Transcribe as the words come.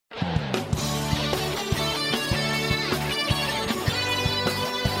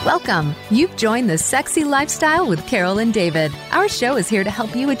Welcome. You've joined the Sexy Lifestyle with Carol and David. Our show is here to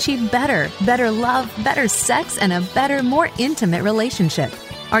help you achieve better love, better sex, and a better, more intimate relationship.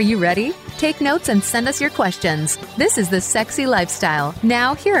 Are you ready? Take notes and send us your questions. This is the Sexy Lifestyle.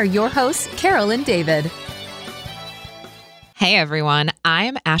 Now, here are your hosts, Carol and David. Hey everyone,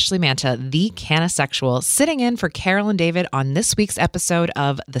 I'm Ashley Manta, the Cannasexual, sitting in for Carol and David on this week's episode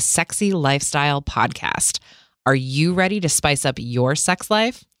of the Sexy Lifestyle podcast. Are you ready to spice up your sex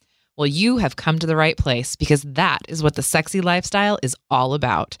life? Well, you have come to the right place because that is what the Sexy Lifestyle is all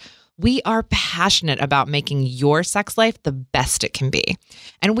about. We are passionate about making your sex life the best it can be.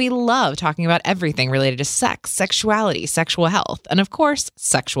 And we love talking about everything related to sex, sexuality, sexual health, and of course,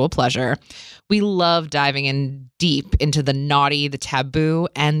 sexual pleasure. We love diving in deep into the naughty, the taboo,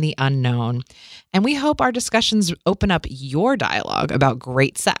 and the unknown. And we hope our discussions open up your dialogue about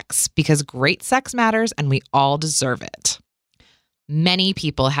great sex because great sex matters and we all deserve it. Many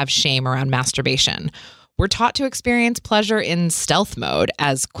people have shame around masturbation. We're taught to experience pleasure in stealth mode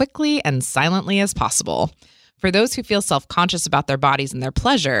as quickly and silently as possible. For those who feel self-conscious about their bodies and their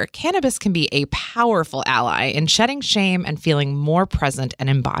pleasure, cannabis can be a powerful ally in shedding shame and feeling more present and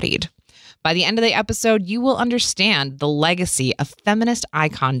embodied. By the end of the episode, you will understand the legacy of feminist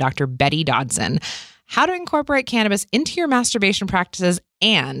icon Dr. Dodson, how to incorporate cannabis into your masturbation practices,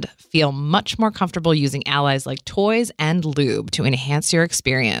 and feel much more comfortable using allies like toys and lube to enhance your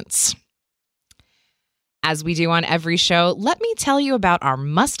experience. As we do on every show, let me tell you about our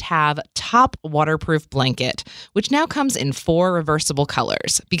must-have top waterproof blanket, which now comes in 4 reversible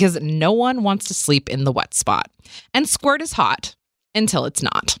colors because no one wants to sleep in the wet spot. And squirt is hot until it's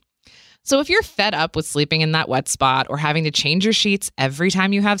not. So if you're fed up with sleeping in that wet spot or having to change your sheets every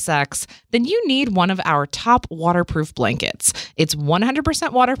time you have sex, then you need one of our top waterproof blankets. It's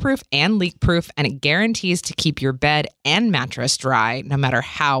 100% waterproof and leak-proof, and it guarantees to keep your bed and mattress dry no matter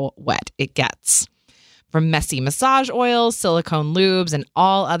how wet it gets. From messy massage oils, silicone lubes, and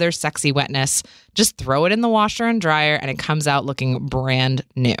all other sexy wetness, just throw it in the washer and dryer and it comes out looking brand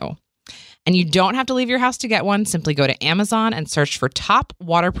new. And you don't have to leave your house to get one. Simply go to Amazon and search for Top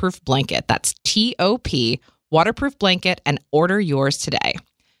Waterproof Blanket. That's T-O-P, waterproof blanket, and order yours today.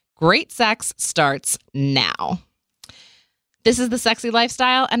 Great sex starts now. This is the Sexy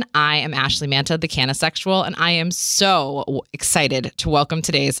Lifestyle, and I am Ashley Manta, the Cannasexual, and I am so excited to welcome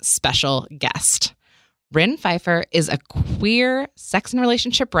today's special guest. Ryn Pfeuffer is a queer sex and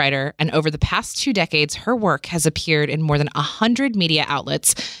relationship writer, and over the past 2 decades, her work has appeared in more than 100 media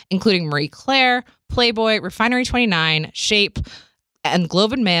outlets, including Marie Claire, Playboy, Refinery 29, Shape, and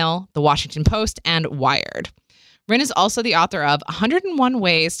Globe and Mail, The Washington Post, and Wired. Ryn is also the author of 101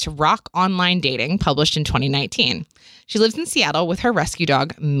 Ways to Rock Online Dating, published in 2019. She lives in Seattle with her rescue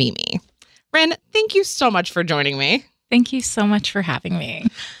dog, Mimi. Ryn, thank you so much for joining me. Thank you so much for having me.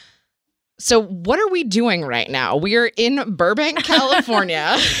 So what are we doing right now? We are in Burbank,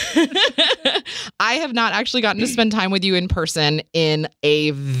 California. I have not actually gotten to spend time with you in person in a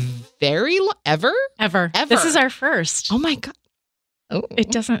very ever. This is our first. Oh my God. Oh.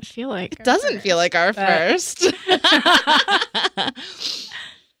 It doesn't feel like it doesn't feel like our first.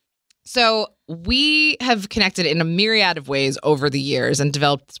 So we have connected in a myriad of ways over the years and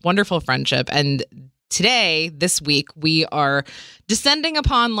developed this wonderful friendship. And today, this week, we are descending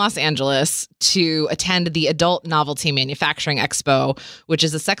upon Los Angeles to attend the Adult Novelty Manufacturing Expo, which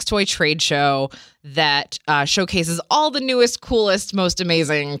is a sex toy trade show that showcases all the newest, coolest, most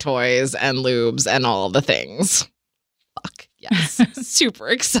amazing toys and lubes and all the things. Fuck, yes. Super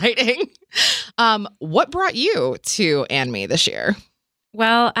exciting. What brought you to ANME this year?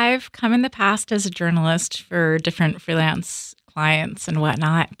 Well, I've come in the past as a journalist for different freelance clients and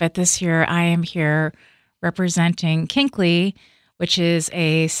whatnot. But this year I am here representing Kinkly, which is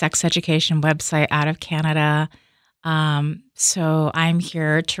a sex education website out of Canada. So I'm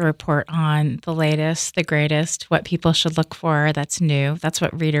here to report on the latest, the greatest, what people should look for that's new. That's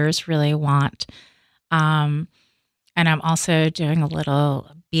what readers really want. And I'm also doing a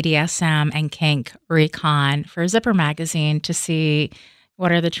little BDSM and kink recon for Zipper magazine to see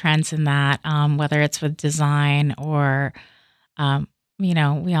what are the trends in that, whether it's with design or we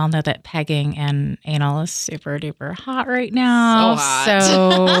all know that pegging and anal is super duper hot right now.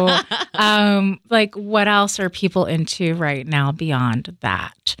 So hot. So, what else are people into right now beyond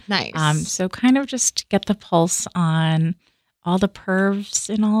that? Nice. So kind of just get the pulse on all the pervs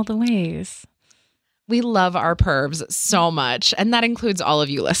in all the ways. We love our pervs so much, and that includes all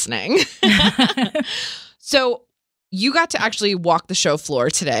of you listening. So you got to actually walk the show floor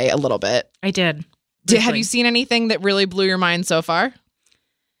today a little bit. I did. Have you seen anything that really blew your mind so far?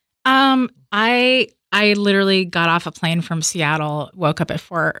 I I literally got off a plane from Seattle, woke up at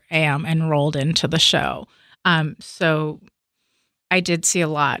 4 a.m. and rolled into the show. So I did see a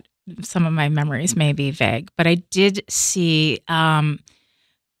lot. Some of my memories may be vague, but I did see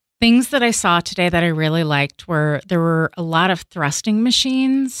things that I saw today that I really liked were there were a lot of thrusting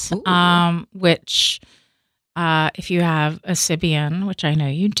machines, which if you have a Sibian, which I know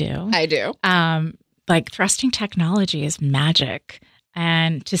you do. I do. Like thrusting technology is magic.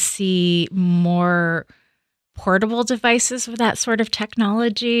 And to see more portable devices with that sort of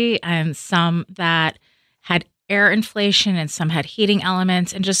technology and some that had air inflation and some had heating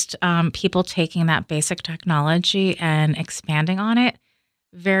elements and just people taking that basic technology and expanding on it.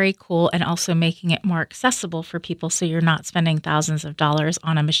 Very cool. And also making it more accessible for people so you're not spending thousands of dollars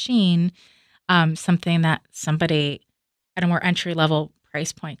on a machine, something that somebody at a more entry-level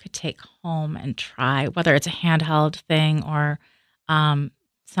price point could take home and try, whether it's a handheld thing or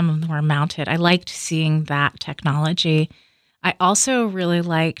some of them were mounted. I liked seeing that technology. I also really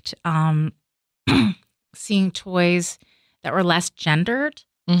liked seeing toys that were less gendered.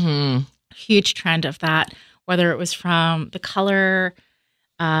 Mm-hmm. Huge trend of that, whether it was from the color,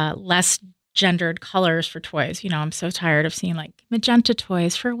 less gendered colors for toys. You know, I'm so tired of seeing like magenta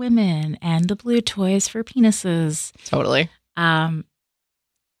toys for women and the blue toys for penises. Totally.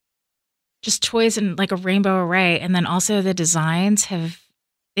 Just toys in like a rainbow array. And then also the designs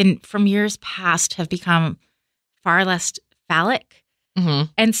from years past have become far less phallic.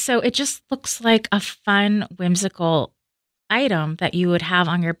 Mm-hmm. And so it just looks like a fun, whimsical item that you would have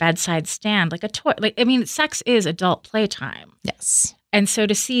on your bedside stand, like a toy. Like, I mean, sex is adult playtime. Yes. And so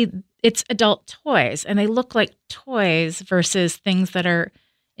to see it's adult toys and they look like toys versus things that are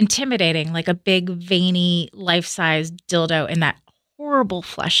intimidating, like a big, veiny, life-size dildo in that horrible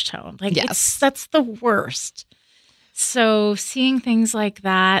flesh tone. Like, yes, that's the worst. So seeing things like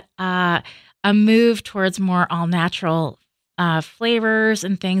that, a move towards more all-natural flavors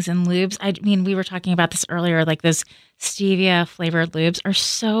and things and lubes. I mean, we were talking about this earlier, like those stevia-flavored lubes are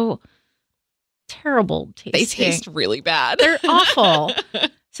so terrible tasting. They taste really bad. They're awful.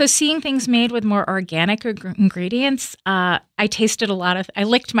 So seeing things made with more organic ingredients, I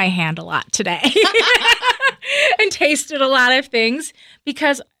licked my hand a lot today and tasted a lot of things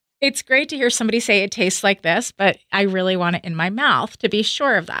because it's great to hear somebody say it tastes like this, but I really want it in my mouth to be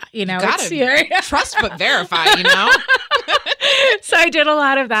sure of that. You know, trust but verify, you know? So I did a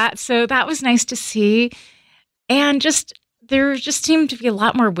lot of that. So that was nice to see. And there just seemed to be a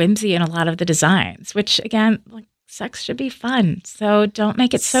lot more whimsy in a lot of the designs, which again, like sex should be fun. So don't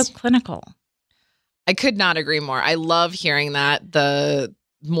make it so clinical. I could not agree more. I love hearing that. The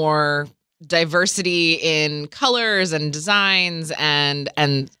more diversity in colors and designs and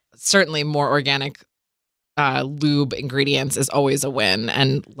certainly more organic lube ingredients is always a win,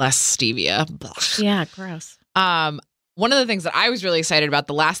 and less stevia. Blech. Yeah, gross. One of the things that I was really excited about,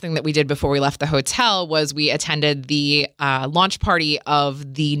 the last thing that we did before we left the hotel was we attended the launch party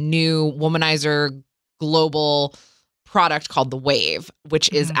of the new womanizer global product called the Wave,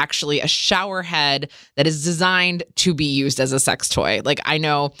 which is actually a shower head that is designed to be used as a sex toy. Like, I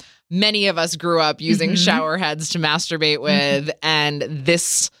know many of us grew up using shower heads to masturbate with, and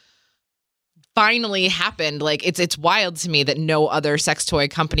this finally happened. Like, it's wild to me that no other sex toy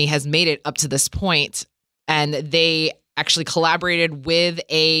company has made it up to this point. And they actually collaborated with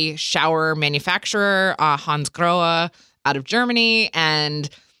a shower manufacturer, Hans Grohe, out of Germany. And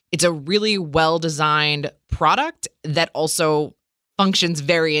it's a really well-designed product that also functions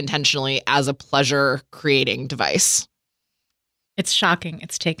very intentionally as a pleasure-creating device. It's shocking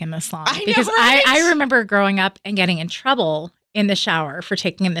it's taken this long. I because know, right? I remember growing up and getting in trouble in the shower for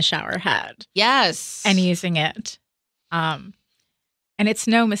taking in the shower head. Yes. And using it. And it's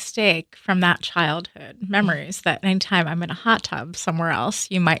no mistake from that childhood memories that anytime I'm in a hot tub somewhere else,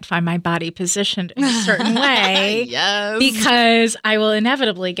 you might find my body positioned in a certain way. Yes. Because I will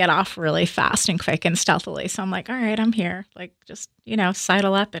inevitably get off really fast and quick and stealthily. So I'm like, all right, I'm here. Like, just,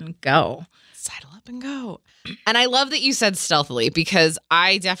 sidle up and go. Sidle up and go. And I love that you said stealthily, because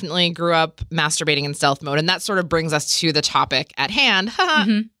I definitely grew up masturbating in stealth mode. And that sort of brings us to the topic at hand.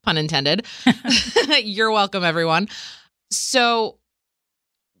 Pun intended. You're welcome, everyone. So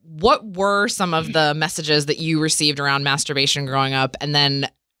what were some of the messages that you received around masturbation growing up? And then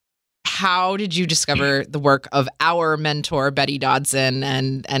how did you discover the work of our mentor, Betty Dodson,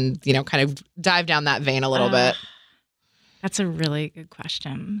 and kind of dive down that vein a little bit? That's a really good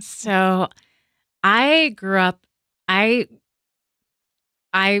question. So I grew up, I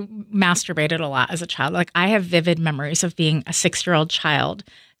masturbated a lot as a child. Like, I have vivid memories of being a 6-year-old child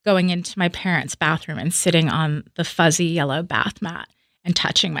going into my parents' bathroom and sitting on the fuzzy yellow bath mat and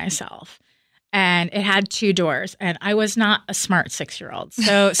touching myself. and it had 2 doors, and I was not a smart 6-year-old.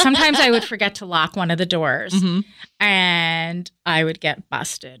 So sometimes I would forget to lock one of the doors, and I would get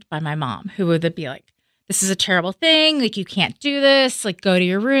busted by my mom, who would be like, this is a terrible thing. Like, you can't do this. Like, go to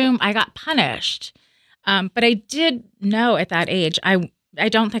your room. I got punished. But I did know at that age, I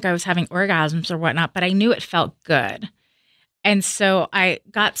don't think I was having orgasms or whatnot, but I knew it felt good. And so I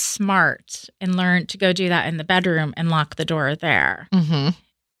got smart and learned to go do that in the bedroom and lock the door there.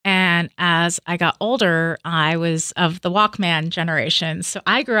 And as I got older, I was of the Walkman generation. So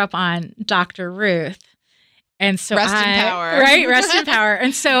I grew up on Dr. Ruth. And so Rest in power. Right, rest in power.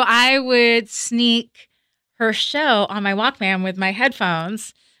 And so I would sneak her show on my Walkman with my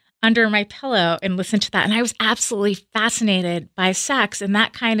headphones under my pillow and listen to that. And I was absolutely fascinated by sex. And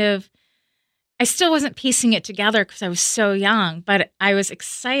that kind of, I still wasn't piecing it together because I was so young, but I was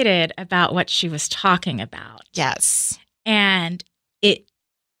excited about what she was talking about. Yes. And it,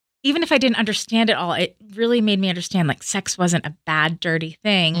 even if I didn't understand it all, it really made me understand like sex wasn't a bad, dirty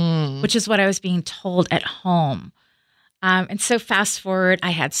thing, which is what I was being told at home. And so fast forward,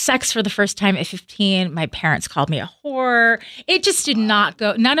 I had sex for the first time at 15. My parents called me a whore. It just did not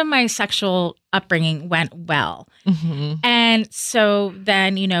go. None of my sexual upbringing went well. And so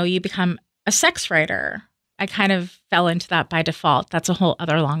then, you become a sex writer. I kind of fell into that by default. That's a whole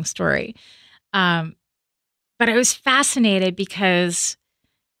other long story. But I was fascinated because,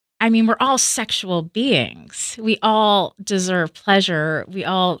 we're all sexual beings. We all deserve pleasure.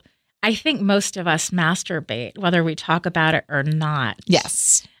 I think most of us masturbate, whether we talk about it or not.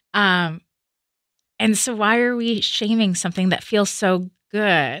 Yes. And so why are we shaming something that feels so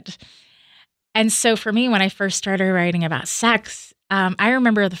good? And so for me, when I first started writing about sex, I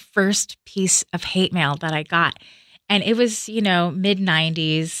remember the first piece of hate mail that I got. And it was,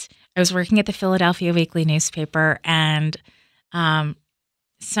 mid-90s. I was working at the Philadelphia Weekly newspaper, and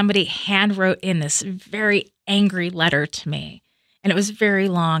somebody hand wrote in this very angry letter to me. And it was very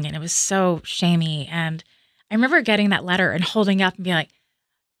long, and it was so shamey. And I remember getting that letter and holding up and being like,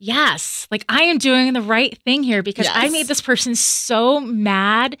 yes, like I am doing the right thing here because I made this person so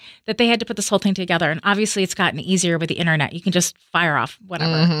mad that they had to put this whole thing together. And obviously it's gotten easier with the internet. You can just fire off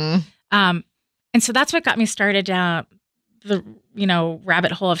whatever. And so that's what got me started down the,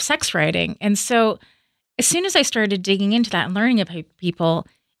 rabbit hole of sex writing. And so as soon as I started digging into that and learning about people,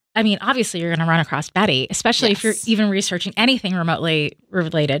 obviously you're going to run across Betty, especially if you're even researching anything remotely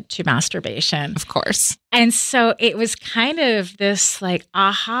related to masturbation. Of course. And so it was kind of this like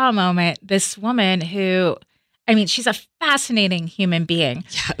aha moment. This woman who, she's a fascinating human being.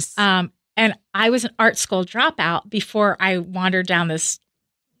 Yes. And I was an art school dropout before I wandered down this.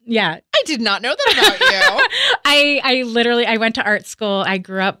 Yeah. I did not know that about you. I went to art school. I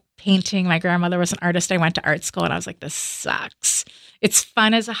grew up painting. My grandmother was an artist. I went to art school and I was like, this sucks. It's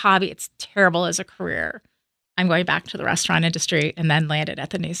fun as a hobby. It's terrible as a career. I'm going back to the restaurant industry and then landed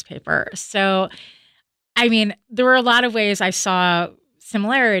at the newspaper. So, there were a lot of ways I saw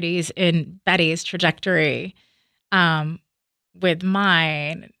similarities in Betty's trajectory with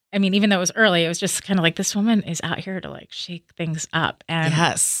mine. Even though it was early, it was just kind of like this woman is out here to like shake things up. And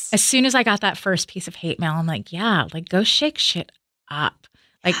as soon as I got that first piece of hate mail, I'm like, yeah, like go shake shit up.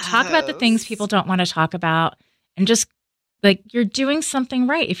 Like talk about the things people don't want to talk about and just like you're doing something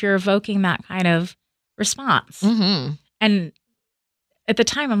right if you're evoking that kind of response. And at the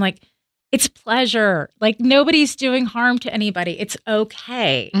time, I'm like, it's pleasure. Like nobody's doing harm to anybody. It's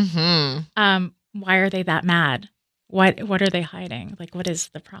okay. Why are they that mad? What are they hiding? Like, what is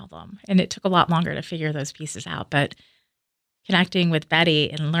the problem? And it took a lot longer to figure those pieces out. But connecting with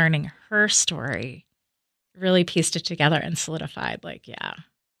Betty and learning her story really pieced it together and solidified, like, yeah.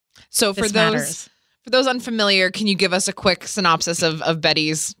 So for those unfamiliar, can you give us a quick synopsis of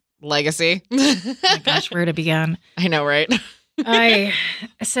Betty's legacy? Oh my gosh, where to begin? I know, right?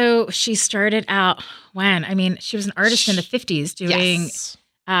 So she started out when? She was an artist in the 50s doing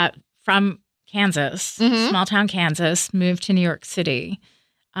from Kansas, small town Kansas, moved to New York City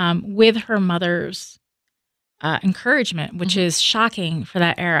with her mother's encouragement, which is shocking for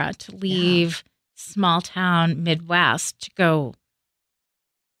that era to leave small town Midwest to go.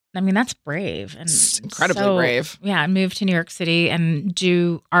 That's brave and incredibly brave. Yeah, moved to New York City and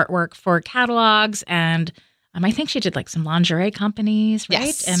do artwork for catalogs, and I think she did like some lingerie companies, right?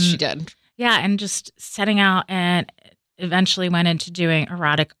 Yes, and she did. Yeah, and just setting out, and eventually went into doing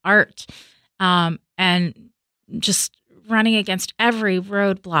erotic art. And just running against every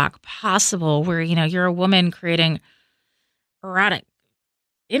roadblock possible where, you're a woman creating erotic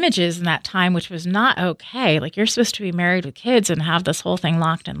images in that time, which was not okay. Like you're supposed to be married with kids and have this whole thing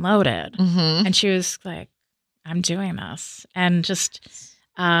locked and loaded. And she was like, I'm doing this. And just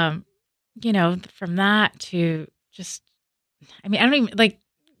from that to just, I don't even like,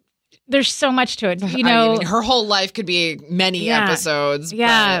 there's so much to it, her whole life could be many episodes.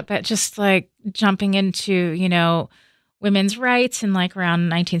 Yeah. But just like jumping into, women's rights in like around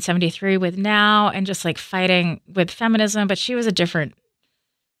 1973 with now, and just like fighting with feminism. But she was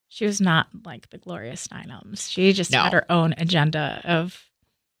not like the Gloria Steinems. She just had her own agenda of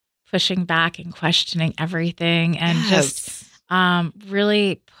pushing back and questioning everything, and just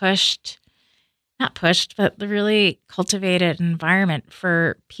really but really cultivated an environment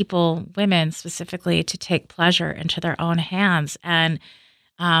for people, women specifically, to take pleasure into their own hands and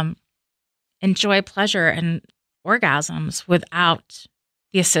enjoy pleasure and orgasms without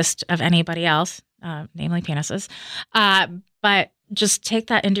the assist of anybody else, namely penises. But just take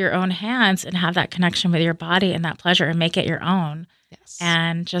that into your own hands and have that connection with your body and that pleasure and make it your own. Yes.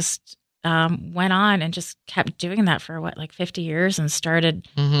 And just went on and just kept doing that for 50 years, and started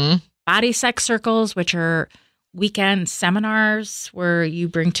body sex circles, which are weekend seminars where you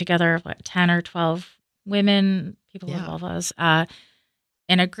bring together 10 or 12 women, people with vulvas,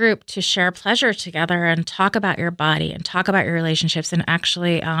 in a group to share pleasure together and talk about your body and talk about your relationships. And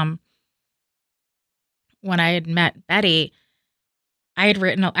actually, when I had met Betty, I had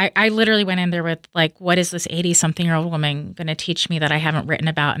written, I literally went in there with what is this 80-something-year-old woman going to teach me that I haven't written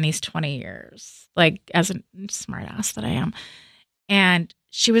about in these 20 years? As a smart ass that I am. And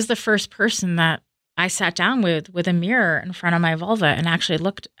she was the first person that I sat down with a mirror in front of my vulva and actually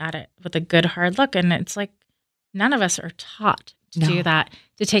looked at it with a good hard look. And it's like, none of us are taught to do that,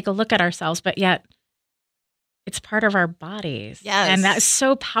 to take a look at ourselves, but yet it's part of our bodies. Yes. And that's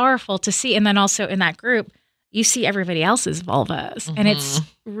so powerful to see. And then also in that group, you see everybody else's vulvas. And it's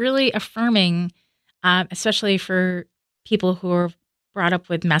really affirming, especially for people who are brought up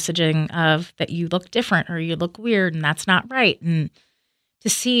with messaging of that you look different or you look weird and that's not right. And to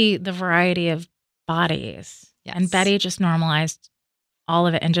see the variety of bodies. Yes. And Betty just normalized all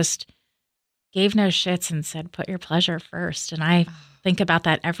of it and just gave no shits and said, put your pleasure first. And I think about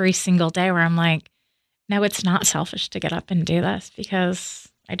that every single day where I'm like, no, it's not selfish to get up and do this because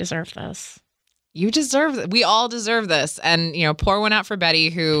I deserve this. You deserve it. We all deserve this. And, pour one out for Betty,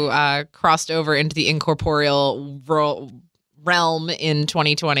 who crossed over into the incorporeal realm in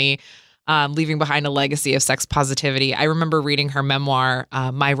 2020, leaving behind a legacy of sex positivity. I remember reading her memoir,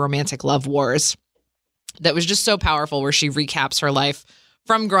 My Romantic Love Wars, that was just so powerful, where she recaps her life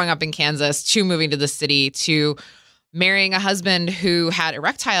from growing up in Kansas to moving to the city to marrying a husband who had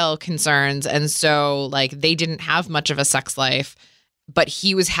erectile concerns. And so they didn't have much of a sex life, but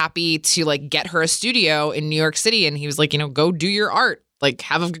he was happy to get her a studio in New York City. And he was like, go do your art,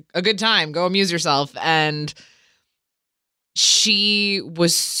 have a good time, go amuse yourself. And she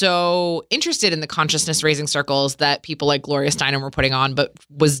was so interested in the consciousness raising circles that people like Gloria Steinem were putting on, but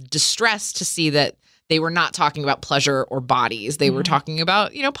was distressed to see that they were not talking about pleasure or bodies. They were talking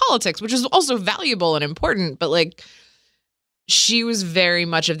about, politics, which is also valuable and important. But she was very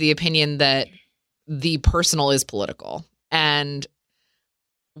much of the opinion that the personal is political. And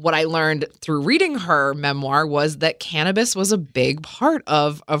what I learned through reading her memoir was that cannabis was a big part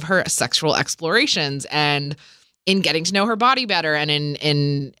of her sexual explorations, and in getting to know her body better, and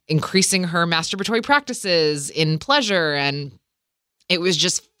in increasing her masturbatory practices in pleasure. And it was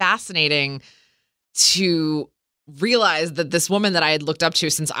just fascinating to realize that this woman that I had looked up to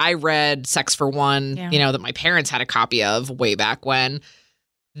since I read Sex for One, that my parents had a copy of way back when,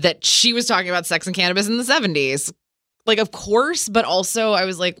 that she was talking about sex and cannabis in the 70s. Of course, but also I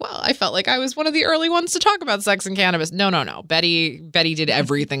was like, well, I felt like I was one of the early ones to talk about sex and cannabis. No. Betty did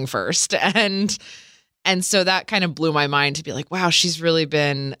everything first. And so that kind of blew my mind to be like, wow, she's really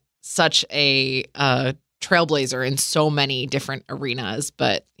been such a trailblazer in so many different arenas.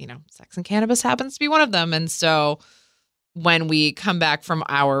 But, sex and cannabis happens to be one of them. And so when we come back from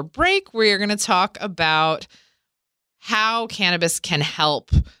our break, we're going to talk about how cannabis can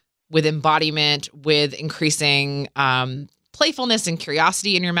help with embodiment, with increasing playfulness and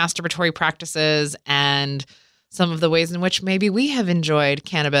curiosity in your masturbatory practices, and some of the ways in which maybe we have enjoyed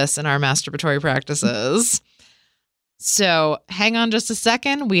cannabis in our masturbatory practices. So hang on just a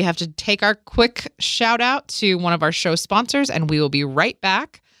second. We have to take our quick shout out to one of our show sponsors, and we will be right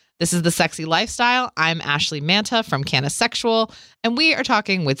back. This is The Sexy Lifestyle. I'm Ashley Manta from Cannasexual, and we are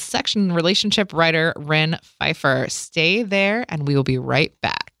talking with sex and relationship writer Ryn Pfeuffer. Stay there, and we will be right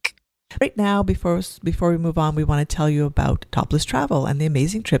back. Right now, before we move on, we want to tell you about Topless Travel and the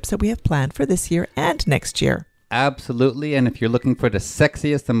amazing trips that we have planned for this year and next year. Absolutely. And if you're looking for the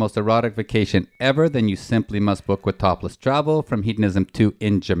sexiest and most erotic vacation ever, then you simply must book with Topless Travel. From Hedonism 2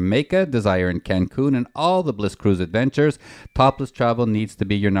 in Jamaica, Desire in Cancun, and all the Bliss Cruise adventures, Topless Travel needs to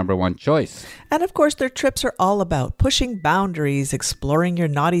be your number one choice. And of course, their trips are all about pushing boundaries, exploring your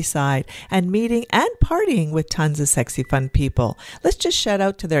naughty side, and meeting and partying with tons of sexy, fun people. Let's just shout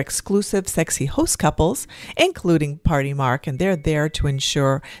out to their exclusive sexy host couples, including Party Mark, and they're there to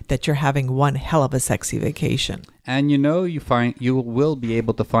ensure that you're having one hell of a sexy vacation. And you will be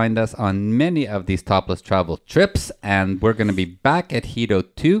able to find us on many of these Topless Travel trips. And we're going to be back at Hedo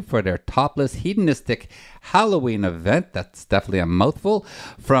 2 for their Topless Hedonistic Halloween event. That's definitely a mouthful.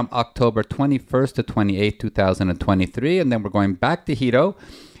 From October 21st to 28th, 2023. And then we're going back to Hedo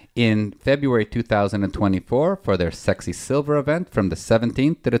in February 2024 for their Sexy Silver event from the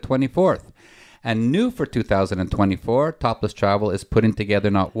 17th to the 24th. And new for 2024, Topless Travel is putting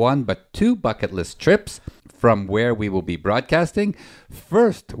together not one, but 2 bucket list trips from where we will be broadcasting.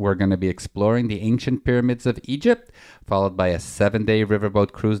 First, we're going to be exploring the ancient pyramids of Egypt, followed by a 7-day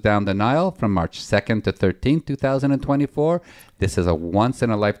riverboat cruise down the Nile from March 2nd to 13th, 2024. This is a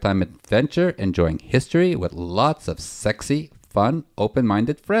once-in-a-lifetime adventure, enjoying history with lots of sexy, fun,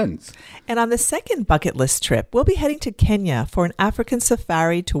 open-minded friends. And on the second bucket list trip, we'll be heading to Kenya for an African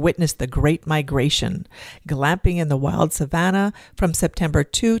safari to witness the Great Migration, glamping in the wild savannah from September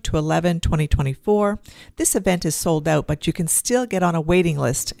 2 to 11, 2024. This event is sold out, but you can still get on a waiting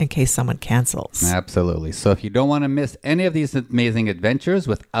list in case someone cancels. Absolutely. So if you don't want to miss any of these amazing adventures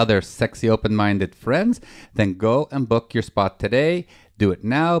with other sexy, open-minded friends, then go and book your spot today. Do it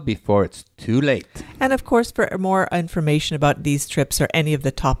now before it's too late. And of course, for more information about these trips or any of the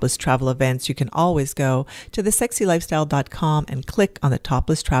Topless Travel events, you can always go to thesexylifestyle.com and click on the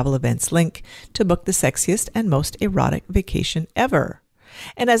Topless Travel events link to book the sexiest and most erotic vacation ever.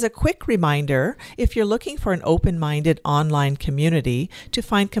 And as a quick reminder, if you're looking for an open-minded online community to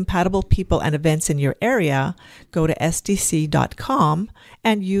find compatible people and events in your area, go to sdc.com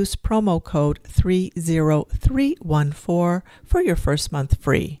and use promo code 30314 for your first month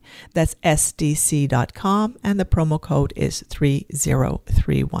free. That's sdc.com and the promo code is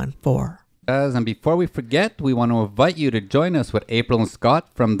 30314. And before we forget, we want to invite you to join us with April and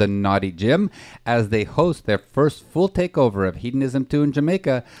Scott from the Naughty Gym as they host their first full takeover of Hedonism 2 in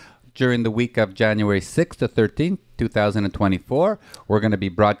Jamaica during the week of January 6th to 13th, 2024. We're going to be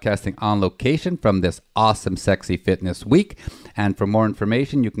broadcasting on location from this awesome Sexy Fitness Week. And for more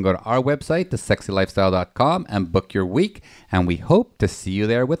information, you can go to our website, thesexylifestyle.com, and book your week. And we hope to see you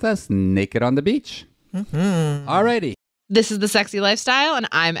there with us, naked on the beach. Mm-hmm. Alrighty. This is The Sexy Lifestyle, and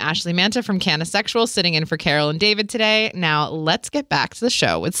I'm Ashley Manta from Cannasexual, sitting in for Carol and David today. Now, let's get back to the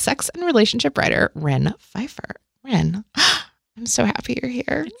show with sex and relationship writer Ryn Pfeuffer. Ryn, I'm so happy you're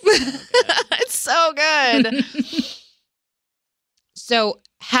here. It's so good. So,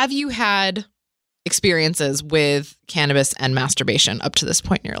 have you had experiences with cannabis and masturbation up to this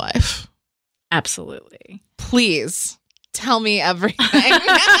point in your life? Absolutely. Please tell me everything.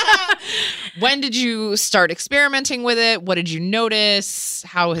 When did you start experimenting with it? What did you notice?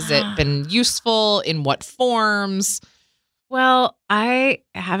 How has it been useful? In what forms? Well, I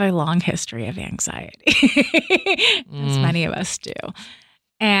have a long history of anxiety, as many of us do.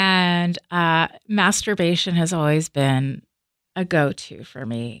 And masturbation has always been a go-to for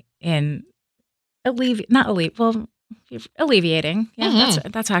me in alleviating. Yeah,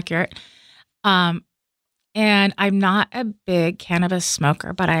 that's accurate. And I'm not a big cannabis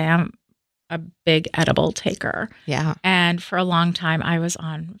smoker, but I am a big edible taker. Yeah. And for a long time, I was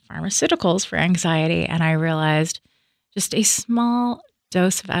on pharmaceuticals for anxiety, and I realized just a small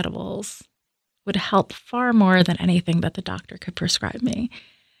dose of edibles would help far more than anything that the doctor could prescribe me.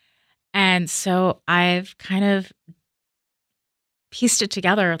 And so I've kind of pieced it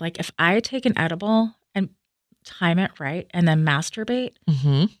together. Like, if I take an edible and time it right and then masturbate,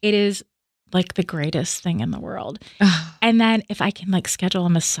 it is like the greatest thing in the world. And then if I can like schedule a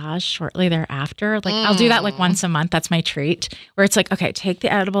massage shortly thereafter, like I'll do that like once a month. That's my treat, where it's like, okay, take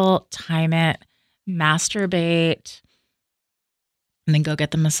the edible, time it, masturbate, and then go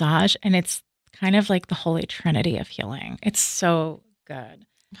get the massage. And it's kind of like the holy trinity of healing. It's so good.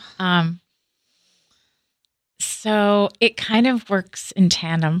 So it kind of works in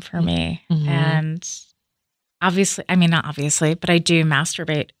tandem for me. And obviously, I mean, not obviously, but I do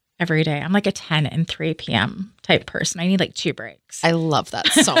masturbate every day. I'm like a 10 and 3 p.m. type person. I need like 2 breaks. I love that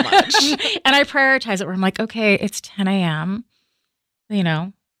so much. And I prioritize it where I'm like, okay, it's 10 a.m. You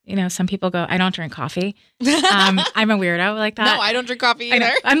know, some people go, I don't drink coffee. I'm a weirdo like that. No, I don't drink coffee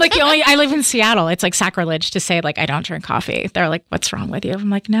either. I'm like I live in Seattle. It's like sacrilege to say like, I don't drink coffee. They're like, what's wrong with you? I'm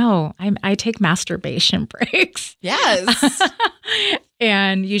like, no, I take masturbation breaks. Yes.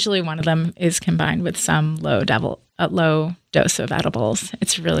 And usually one of them is combined with some low dose of edibles.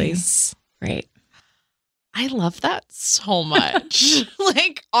 It's really great. I love that so much,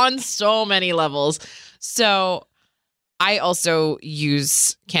 like on so many levels. So I also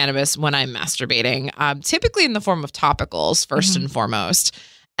use cannabis when I'm masturbating, typically in the form of topicals, first and foremost.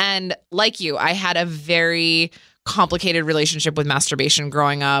 And like you, I had a very complicated relationship with masturbation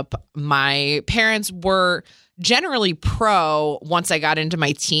growing up. My parents were generally pro once I got into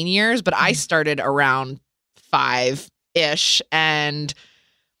my teen years, but I started around 5-ish. And,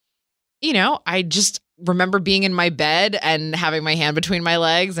 I just remember being in my bed and having my hand between my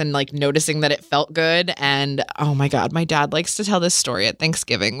legs and like noticing that it felt good. And oh my God, my dad likes to tell this story at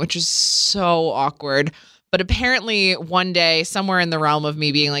Thanksgiving, which is so awkward. But apparently one day, somewhere in the realm of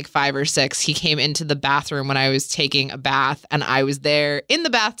me being like 5 or 6, he came into the bathroom when I was taking a bath, and I was there in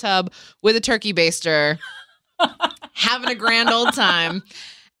the bathtub with a turkey baster, having a grand old time.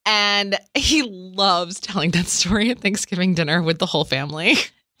 And he loves telling that story at Thanksgiving dinner with the whole family.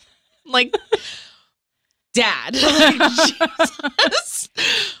 Like, Dad. Like, Jesus.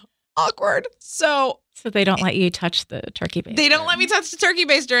 Awkward. So they don't let you touch the turkey baster. They don't let me touch the turkey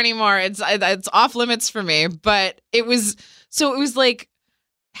baster anymore. It's off limits for me. But it was like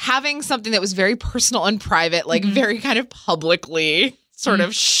having something that was very personal and private, like very kind of publicly sort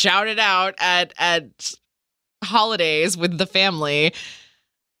of shouted out at holidays with the family,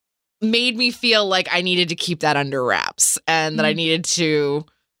 made me feel like I needed to keep that under wraps and that I needed to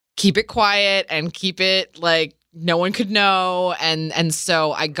keep it quiet and keep it like no one could know. And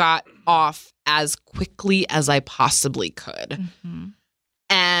so I got off as quickly as I possibly could.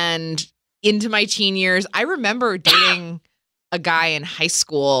 And into my teen years, I remember dating a guy in high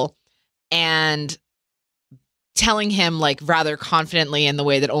school and telling him like rather confidently in the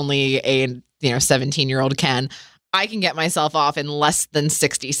way that only a 17-year-old can, I can get myself off in less than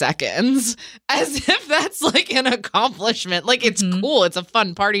 60 seconds, as if that's like an accomplishment. Like, it's cool. It's a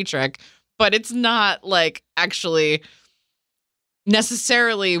fun party trick, but it's not like actually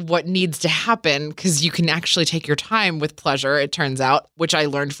necessarily what needs to happen, because you can actually take your time with pleasure, it turns out, which I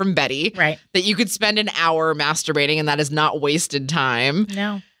learned from Betty, right? That you could spend an hour masturbating and that is not wasted time.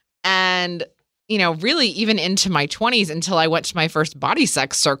 No. And, really even into my 20s, until I went to my first body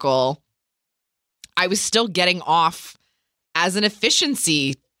sex circle, I was still getting off as an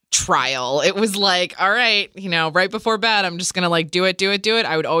efficiency trial. It was like, all right, right before bed, I'm just going to like do it.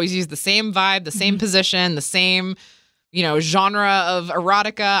 I would always use the same vibe, the same position, the same, genre of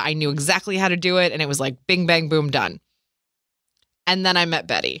erotica. I knew exactly how to do it. And it was like, bing, bang, boom, done. And then I met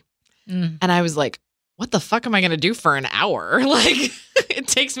Betty and I was like, what the fuck am I going to do for an hour? Like, it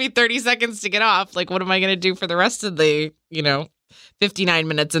takes me 30 seconds to get off. Like, what am I going to do for the rest of the, 59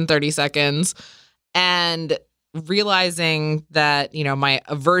 minutes and 30 seconds? And realizing that, my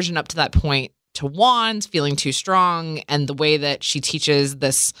aversion up to that point to wands, feeling too strong, and the way that she teaches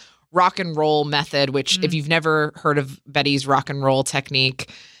this rock and roll method, which if you've never heard of Betty's rock and roll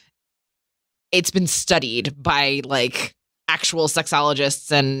technique, it's been studied by like actual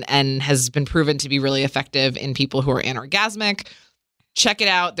sexologists and has been proven to be really effective in people who are anorgasmic. Check it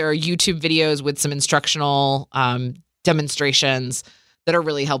out. There are YouTube videos with some instructional demonstrations that are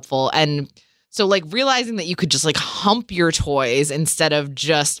really helpful. And so like realizing that you could just like hump your toys instead of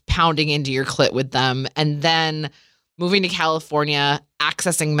just pounding into your clit with them. And then moving to California,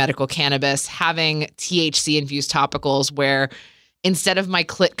 accessing medical cannabis, having THC infused topicals where instead of my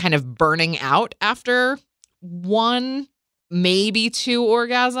clit kind of burning out after 1, maybe 2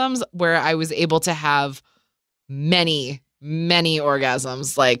 orgasms, where I was able to have many, many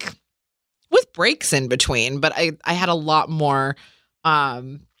orgasms, like with breaks in between. But I had a lot more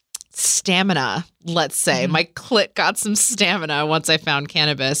stamina, let's say. My clit got some stamina once I found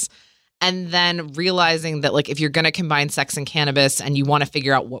cannabis. And then realizing that like if you're going to combine sex and cannabis and you want to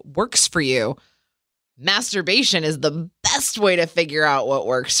figure out what works for you, masturbation is the best way to figure out what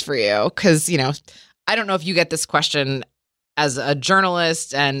works for you. Because, I don't know if you get this question as a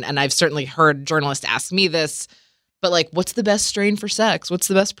journalist, and I've certainly heard journalists ask me this, but like, what's the best strain for sex? What's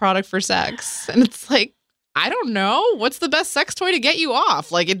the best product for sex? And it's like, I don't know. What's the best sex toy to get you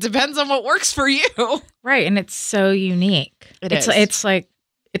off? Like, it depends on what works for you. Right. And it's so unique. It's like,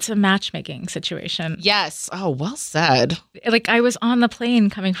 it's a matchmaking situation. Yes. Oh, well said. Like, I was on the plane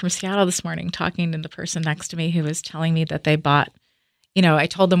coming from Seattle this morning talking to the person next to me who was telling me that they bought I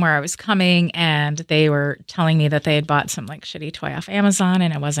told them where I was coming, and they were telling me that they had bought some like shitty toy off Amazon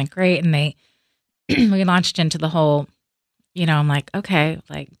and it wasn't great. And we launched into the whole, I'm like, okay,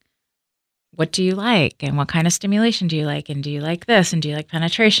 like, what do you like? And what kind of stimulation do you like? And do you like this? And do you like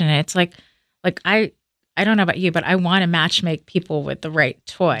penetration? And it's like I don't know about you, but I want to match make people with the right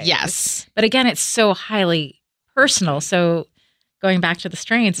toy. Yes. But again, it's so highly personal. So going back to the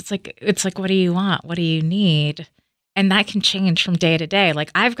strains, it's like, what do you want? What do you need? And that can change from day to day.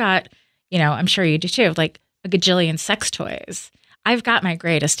 Like I've got, I'm sure you do too, like a gajillion sex toys. I've got my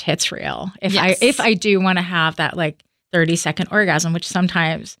greatest hits reel. If I do want to have that like 30-second orgasm, which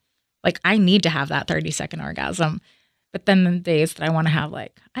sometimes like I need to have that 30-second orgasm. But then the days that I want to have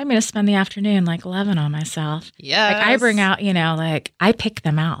like, I'm going to spend the afternoon like 11 on myself. Yeah. Like I bring out, like I pick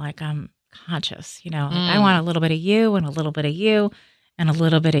them out like I'm conscious, like I want a little bit of you and a little bit of you and a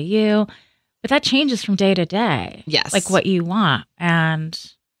little bit of you. But that changes from day to day. Yes. Like what you want. And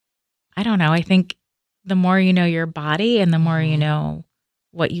I don't know. I think the more you know your body and the more you know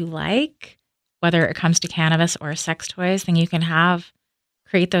what you like, whether it comes to cannabis or sex toys, then you can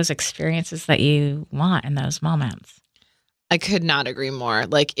create those experiences that you want in those moments. I could not agree more.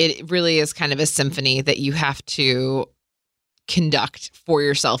 Like it really is kind of a symphony that you have to conduct for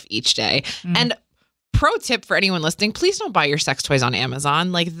yourself each day. And pro tip for anyone listening, please don't buy your sex toys on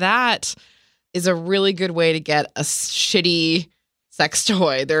Amazon. Like that is a really good way to get a shitty sex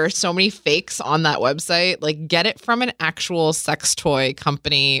toy. There are so many fakes on that website. Like get it from an actual sex toy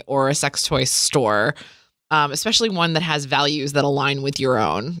company or a sex toy store, especially one that has values that align with your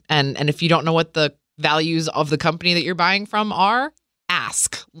own. And if you don't know what the values of the company that you're buying from are,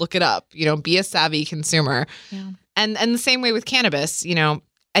 ask, look it up, be a savvy consumer. Yeah. And the same way with cannabis,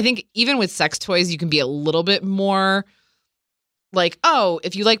 I think even with sex toys, you can be a little bit more like, oh,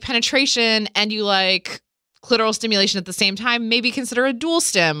 if you like penetration and you like clitoral stimulation at the same time, maybe consider a dual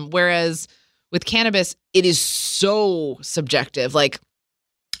stim. Whereas with cannabis, it is so subjective. Like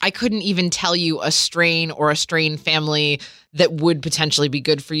I couldn't even tell you a strain or a strain family that would potentially be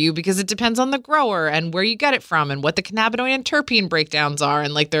good for you because it depends on the grower and where you get it from and what the cannabinoid and terpene breakdowns are.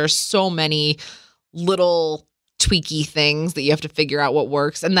 And like there are so many little tweaky things that you have to figure out what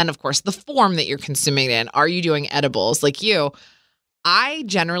works. And then, of course, the form that you're consuming it in. Are you doing edibles like you? I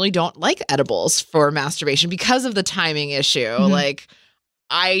generally don't like edibles for masturbation because of the timing issue. Like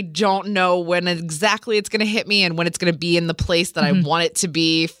I don't know when exactly it's going to hit me and when it's going to be in the place that I want it to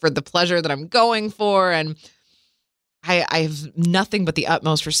be for the pleasure that I'm going for. And I have nothing but the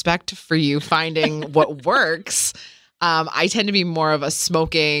utmost respect for you finding what works. I tend to be more of a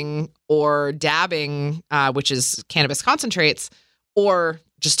smoking or dabbing, which is cannabis concentrates, or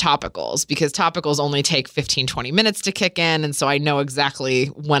just topicals, because topicals only take 15, 20 minutes to kick in. And so I know exactly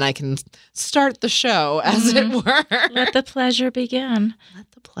when I can start the show, as it were. Let the pleasure begin.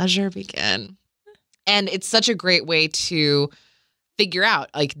 Let the pleasure begin. And it's such a great way to figure out,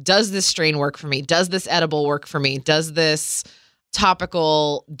 like, does this strain work for me? Does this edible work for me? Does this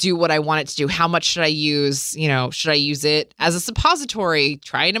topical do what I want it to do? How much should I use? Should I use it as a suppository?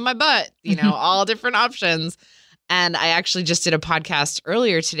 Try it in my butt, all different options. And I actually just did a podcast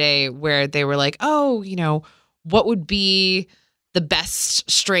earlier today where they were like, oh, what would be the best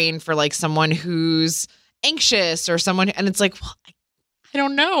strain for like someone who's anxious or someone, and it's like, well, I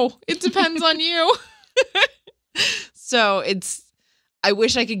don't know. It depends on you. So I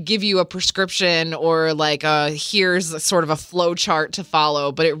wish I could give you a prescription or like here's sort of a flow chart to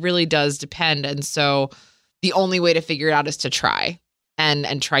follow, but it really does depend. And so the only way to figure it out is to try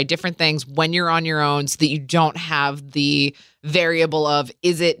and try different things when you're on your own so that you don't have the variable of,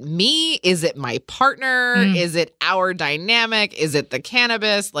 is it me? Is it my partner? Is it our dynamic? Is it the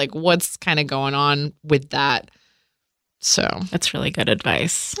cannabis? Like what's kind of going on with that? So that's really good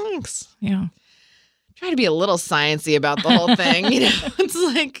advice. Thanks. Yeah. Try to be a little sciencey about the whole thing. It's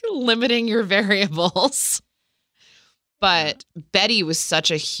like limiting your variables. But Betty was such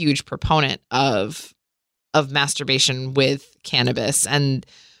a huge proponent of masturbation with cannabis and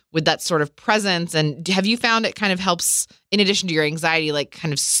with that sort of presence. And have you found it kind of helps, in addition to your anxiety, like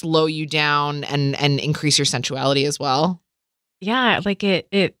kind of slow you down and increase your sensuality as well? Yeah, like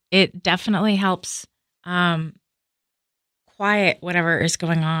it definitely helps quiet whatever is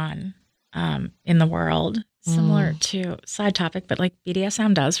going on in the world. Similar to side topic, but like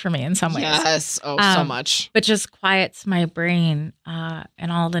BDSM does for me in some ways. Yes. Oh, so much. But just quiets my brain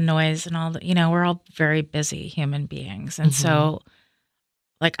and all the noise and all the, we're all very busy human beings. And so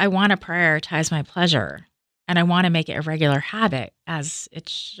like I want to prioritize my pleasure and I want to make it a regular habit as it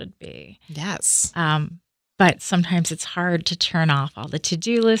should be. Yes. But But sometimes it's hard to turn off all the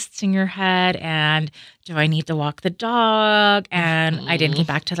to-do lists in your head. And do I need to walk the dog? And I didn't get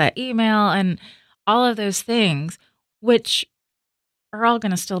back to that email, and all of those things, which are all going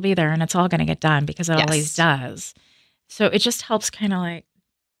to still be there, and it's all going to get done because it always does. So it just helps kind of like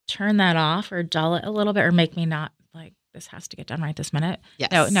turn that off or dull it a little bit, or make me not like, this has to get done right this minute.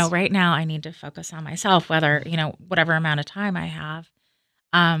 Yes. No, right now I need to focus on myself, whether, whatever amount of time I have.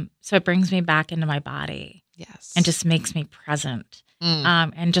 So it brings me back into my body. Yes. And just makes me present.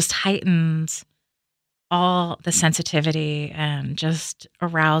 And just heightens all the sensitivity and just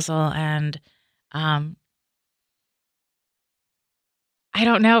arousal. And I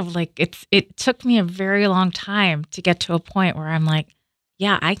don't know, like it took me a very long time to get to a point where I'm like,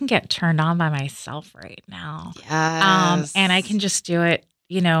 yeah, I can get turned on by myself right now. Yes. And I can just do it,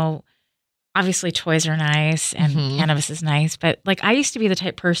 obviously toys are nice and cannabis is nice, but like I used to be the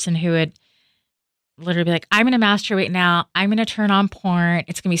type person who would literally be like, I'm going to masturbate now. I'm going to turn on porn.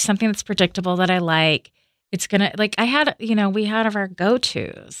 It's going to be something that's predictable that I like. It's going to, like, we had our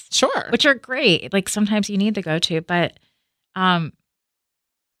go-tos. Sure. Which are great. Like sometimes you need the go-to, but I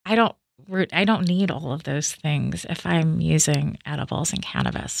don't need all of those things if I'm using edibles and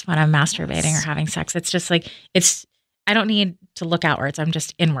cannabis when I'm masturbating or having sex. It's just like, I don't need to look outwards. I'm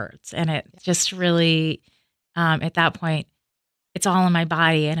just inwards. And it just really, at that point, it's all in my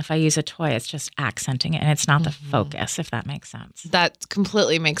body. And if I use a toy, it's just accenting it. And it's not the focus, if that makes sense. That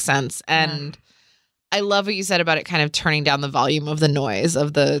completely makes sense. And I love what you said about it kind of turning down the volume of the noise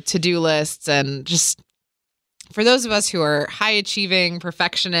of the to-do lists. And just for those of us who are high achieving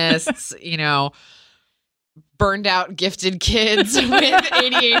perfectionists, burned out gifted kids with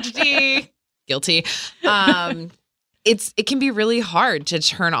ADHD, guilty. It can be really hard to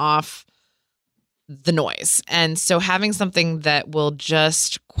turn off the noise. And so having something that will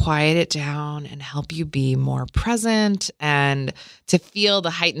just quiet it down and help you be more present and to feel the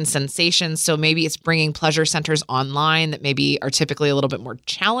heightened sensations. So maybe it's bringing pleasure centers online that maybe are typically a little bit more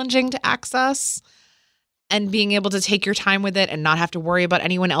challenging to access, and being able to take your time with it and not have to worry about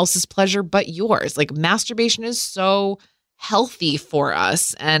anyone else's pleasure but yours. Like masturbation is so healthy for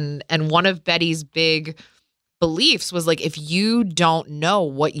us. And one of Betty's big beliefs was like, if you don't know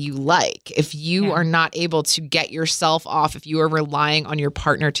what you like, if you are not able to get yourself off, if you are relying on your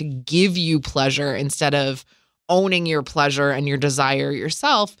partner to give you pleasure instead of owning your pleasure and your desire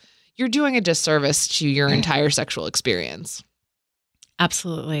yourself, you're doing a disservice to your entire sexual experience.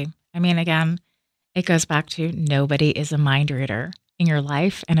 Absolutely. I mean, again, it goes back to nobody is a mind reader in your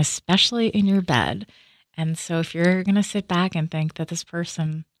life and especially in your bed. And so if you're going to sit back and think that this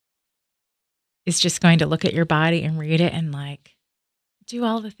person is just going to look at your body and read it and like do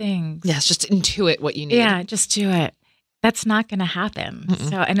all the things. Yes, just intuit what you need. Yeah, just do it. That's not going to happen.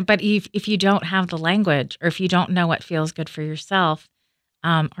 But if you don't have the language, or if you don't know what feels good for yourself,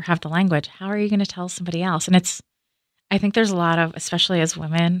 or have the language, how are you going to tell somebody else? And I think there's a lot of, especially as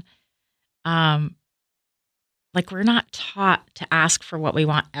women, like we're not taught to ask for what we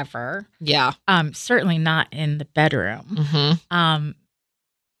want ever. Yeah. Certainly not in the bedroom.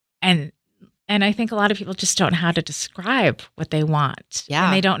 And I think a lot of people just don't know how to describe what they want. Yeah.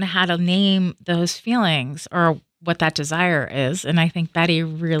 And they don't know how to name those feelings or what that desire is. And I think Betty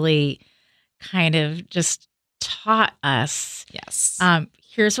really kind of just taught us. Yes.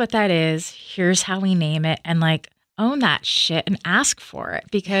 Here's what that is. Here's how we name it. And like own that shit and ask for it,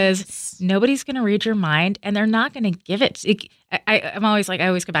 because nobody's going to read your mind and they're not going to give it. I'm always like, I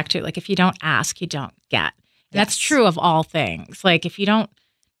always go back to it. Like if you don't ask, you don't get. And that's true of all things. Like if you don't,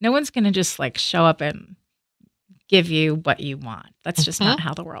 no one's going to just like show up and give you what you want. That's just not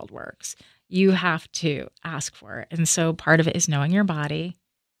how the world works. You have to ask for it. And so part of it is knowing your body.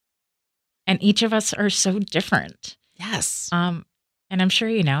 And each of us are so different. Yes. And I'm sure,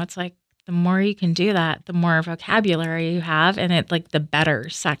 it's like the more you can do that, the more vocabulary you have, and it like the better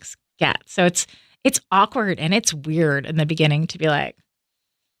sex gets. So it's awkward and it's weird in the beginning to be like,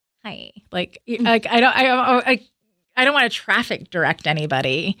 hi, like I don't want to traffic direct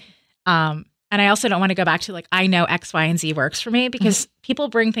anybody. And I also don't want to go back to like, I know X, Y, and Z works for me, because people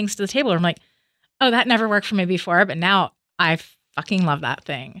bring things to the table. I'm like, oh, that never worked for me before, but now I fucking love that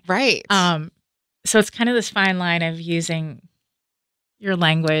thing. Right. So it's kind of this fine line of using your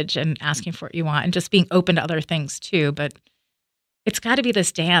language and asking for what you want and just being open to other things too. But it's got to be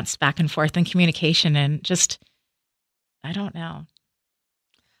this dance back and forth and communication and just, I don't know.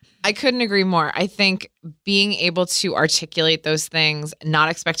 I couldn't agree more. I think being able to articulate those things, not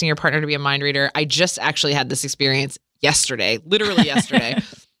expecting your partner to be a mind reader. I just actually had this experience yesterday, literally yesterday.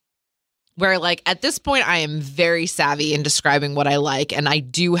 where like at this point I am very savvy in describing what I like, and I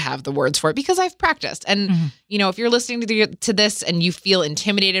do have the words for it because I've practiced. And you know, if you're listening to this and you feel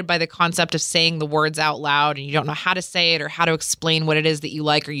intimidated by the concept of saying the words out loud and you don't know how to say it or how to explain what it is that you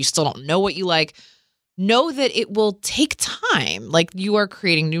like, or you still don't know what you like, know that it will take time. Like, you are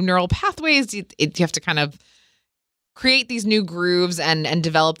creating new neural pathways. You have to kind of create these new grooves and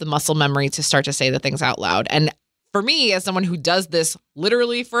develop the muscle memory to start to say the things out loud. And for me, as someone who does this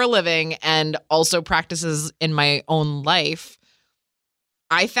literally for a living and also practices in my own life,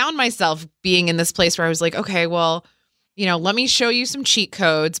 I found myself being in this place where I was like, okay, well, you know, let me show you some cheat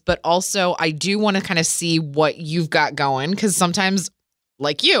codes, but also I do want to kind of see what you've got going, because sometimes,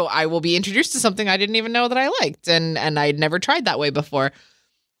 like you, I will be introduced to something I didn't even know that I liked, and I'd never tried that way before.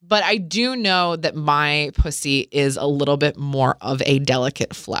 But I do know that my pussy is a little bit more of a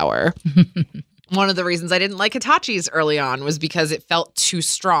delicate flower. One of the reasons I didn't like Hitachi's early on was because it felt too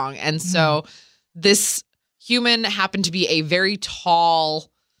strong. And so this human happened to be a very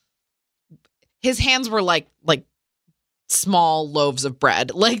tall, his hands were like small loaves of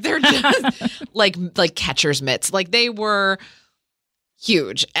bread. Like, they're just like catcher's mitts. Like, they were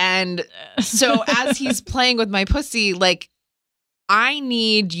huge. And so as he's playing with my pussy, like, I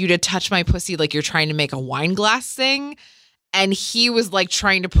need you to touch my pussy like you're trying to make a wine glass thing. And he was like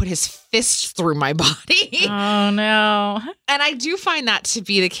trying to put his fist through my body. Oh, no. And I do find that to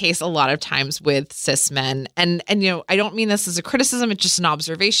be the case a lot of times with cis men. And you know, I don't mean this as a criticism. It's just an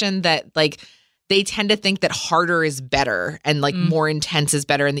observation that like they tend to think that harder is better and like more intense is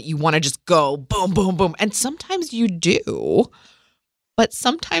better, and that you want to just go boom, boom, boom. And sometimes you do, but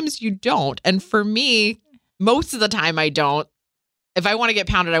sometimes you don't. And for me, most of the time I don't. If I want to get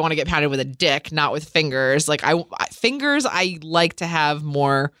pounded, I want to get pounded with a dick, not with fingers. Like, fingers, I like to have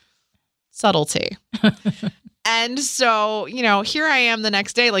more subtlety. And so, you know, here I am the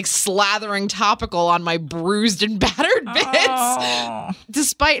next day, like slathering topical on my bruised and battered bits,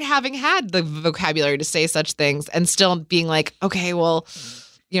 despite having had the vocabulary to say such things, and still being like, okay, well,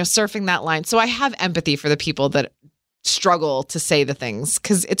 you know, surfing that line. So I have empathy for the people that struggle to say the things,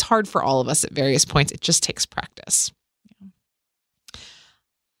 because it's hard for all of us at various points. It just takes practice.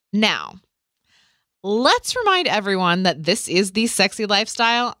 Now, let's remind everyone that this is The Sexy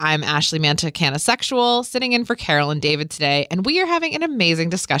Lifestyle. I'm Ashley Manta, Cannasexual, sitting in for Carol and David today, and we are having an amazing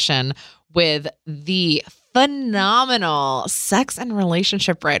discussion with the phenomenal sex and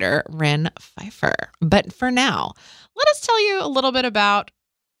relationship writer, Ryn Pfeuffer. But for now, let us tell you a little bit about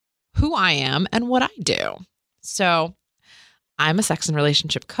who I am and what I do. So, I'm a sex and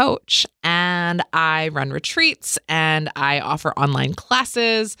relationship coach, and I run retreats, and I offer online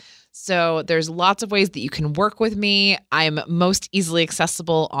classes. So there's lots of ways that you can work with me. I'm most easily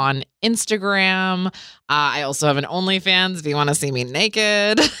accessible on Instagram. I also have an OnlyFans if you want to see me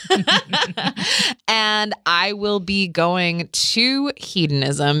naked. And I will be going to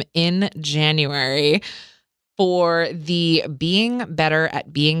Hedonism in January for the Being Better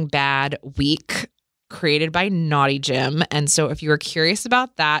at Being Bad week, created by Naughty Gym. And so if you are curious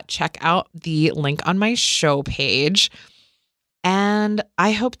about that, check out the link on my show page. And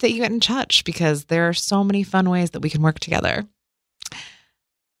I hope that you get in touch, because there are so many fun ways that we can work together.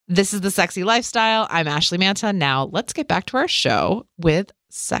 This is The Sexy Lifestyle. I'm Ashley Manta. Now let's get back to our show with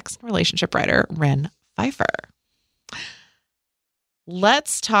sex and relationship writer Ryn Pfeuffer.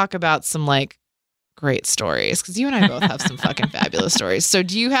 Let's talk about some great stories, because you and I both have some fucking fabulous stories. So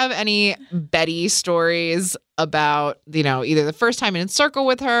do you have any Betty stories about, you know, either the first time in circle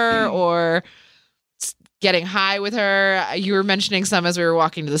with her or getting high with her? You were mentioning some as we were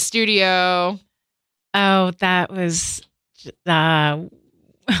walking to the studio. Oh, that was I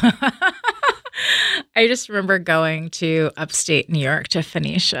just remember going to upstate New York to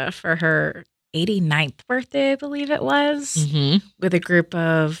Phoenicia for her 89th birthday, I believe it was, with a group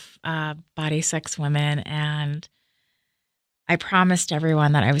of body sex women. And I promised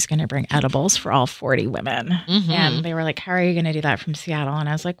everyone that I was going to bring edibles for all 40 women. And they were like, how are you going to do that from Seattle? And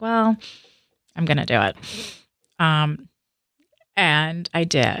I was like, well, I'm going to do it. And I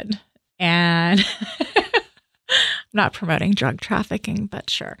did. And I'm not promoting drug trafficking, but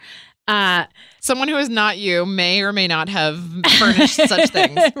sure. Someone who is not you may or may not have furnished such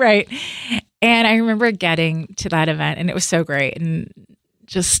things. Right. And I remember getting to that event, and it was so great. And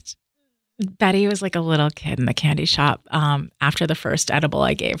just Betty was like a little kid in the candy shop. After the first edible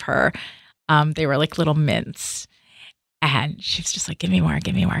I gave her, they were like little mints. And she was just like, give me more,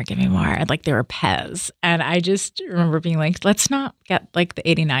 give me more, give me more. And like they were Pez. And I just remember being like, let's not get like the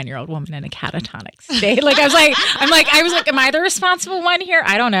 89-year-old woman in a catatonic state. Like I was like, am I the responsible one here?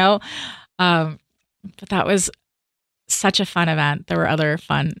 I don't know. But that was such a fun event. There were other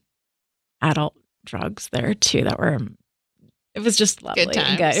fun adult drugs there too that were, it was just lovely. Good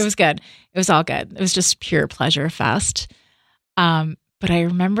times. Good. It was good. It was all good. It was just pure pleasure fest. But I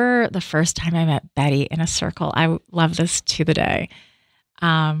remember the first time I met Betty in a circle. I love this to the day.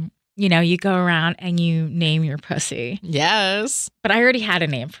 You know, you go around and you name your pussy. Yes. But I already had a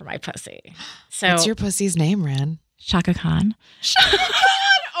name for my pussy. So What's your pussy's name, Ryn? Shaka Khan.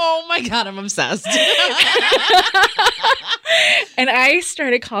 Oh my God, I'm obsessed. And I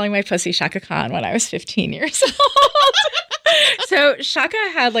started calling my pussy Shaka Khan when I was 15 years old. So Shaka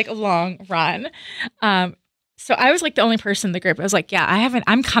had like a long run. So I was like the only person in the group. I was like, yeah,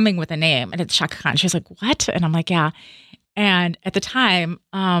 I'm coming with a name and it's Shaka Khan. She was like, what? And I'm like, yeah. And at the time,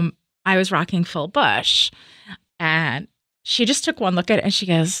 I was rocking full bush. And she just took one look at it and she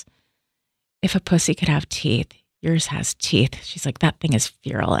goes, if a pussy could have teeth, yours has teeth. She's like, that thing is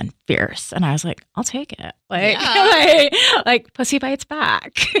feral and fierce. And I was like, I'll take it. Like, Yeah. like pussy bites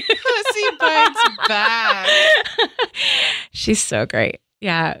back. Pussy bites back. She's so great.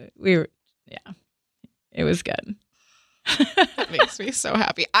 Yeah. It was good. That makes me so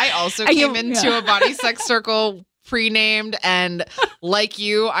happy. I also came into a body sex circle pre-named, and like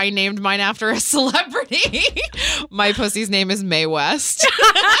you, I named mine after a celebrity. My pussy's name is Mae West.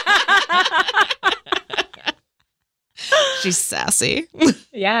 She's sassy.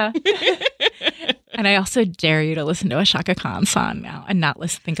 Yeah. And I also dare you to listen to a Shaka Khan song now and not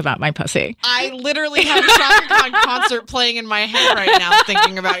think about my pussy. I literally have a Shaka Khan concert playing in my head right now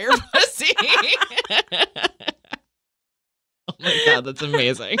thinking about your pussy. Oh my God, that's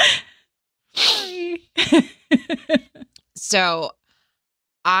amazing. So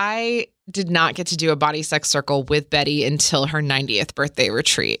I did not get to do a body sex circle with Betty until her 90th birthday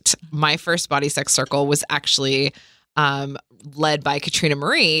retreat. My first body sex circle was actually led by Katrina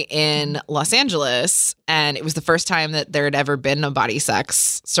Marie in Los Angeles. And it was the first time that there had ever been a body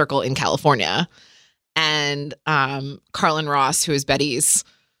sex circle in California. And Carlin Ross, who is Betty's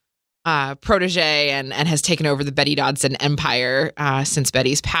protege and has taken over the Betty Dodson empire since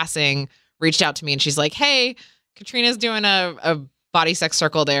Betty's passing, reached out to me and she's like, hey, Katrina's doing a body sex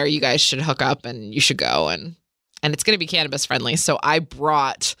circle there. You guys should hook up and you should go. And it's going to be cannabis friendly. So I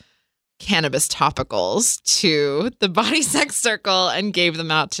brought cannabis topicals to the body sex circle and gave them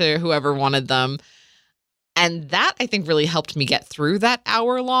out to whoever wanted them. And that, I think, really helped me get through that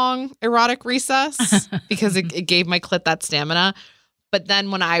hour-long erotic recess because it gave my clit that stamina. But then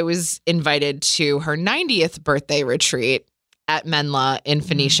when I was invited to her 90th birthday retreat at Menla in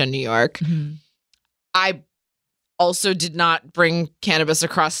Phoenicia, New York, I also did not bring cannabis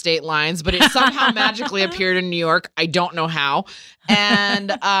across state lines, but it somehow magically appeared in New York. I don't know how.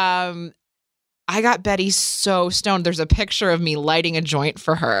 And I got Betty so stoned. There's a picture of me lighting a joint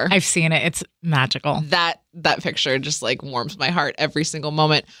for her. I've seen it. It's magical. That picture just like warms my heart every single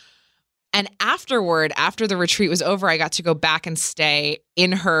moment. And afterward, after the retreat was over, I got to go back and stay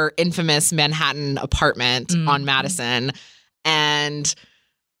in her infamous Manhattan apartment on Madison. And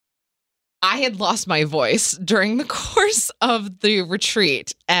I had lost my voice during the course of the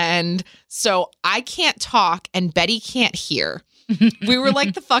retreat. And so I can't talk and Betty can't hear. We were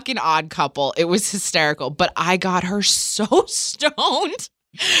like the fucking odd couple. It was hysterical. But I got her so stoned.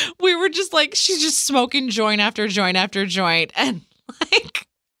 We were just like, she's just smoking joint after joint after joint. And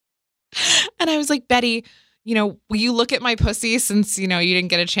I was like, Betty, will you look at my pussy since, you didn't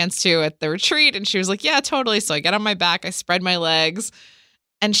get a chance to at the retreat? And she was like, yeah, totally. So I get on my back, I spread my legs.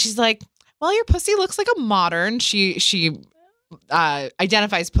 And she's like, well, your pussy looks like a modern. She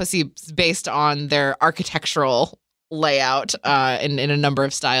identifies pussy based on their architectural layout in a number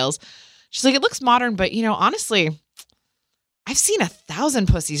of styles. She's like, it looks modern, but, honestly, I've seen 1,000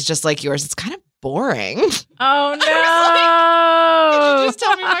 pussies just like yours. It's kind of boring. Oh, no. Did you just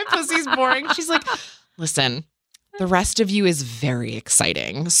tell me my pussy's boring? She's like, listen, the rest of you is very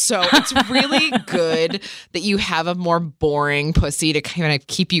exciting. So it's really good that you have a more boring pussy to kind of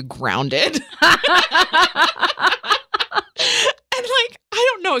keep you grounded. And I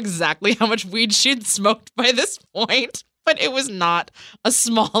don't know exactly how much weed she'd smoked by this point, but it was not a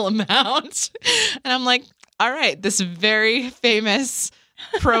small amount. And I'm like, all right, this very famous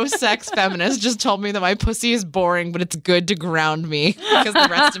pro-sex feminist just told me that my pussy is boring, but it's good to ground me because the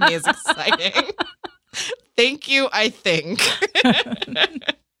rest of me is exciting. Thank you, I think.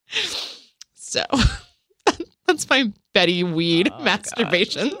 So that's my Betty Weed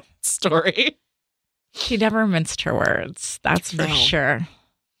masturbation story. She never minced her words. That's for sure.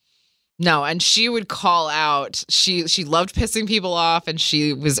 No, and she would call out. She loved pissing people off, and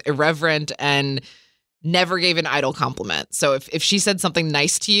she was irreverent and never gave an idle compliment. So if she said something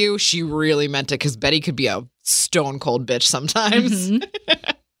nice to you, she really meant it because Betty could be a stone cold bitch sometimes.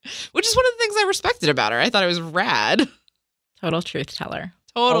 Which is one of the things I respected about her. I thought it was rad. Total truth teller.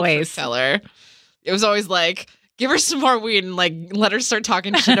 Total Always. truth teller. It was always like, give her some more weed and like let her start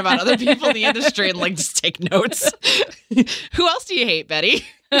talking shit about other people in the industry and like just take notes. Who else do you hate, Betty?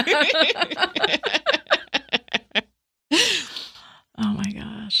 Oh my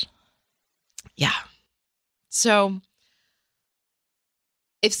gosh. Yeah. So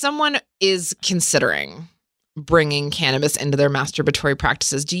if someone is considering bringing cannabis into their masturbatory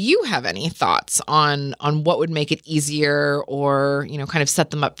practices, do you have any thoughts on what would make it easier or, you know, kind of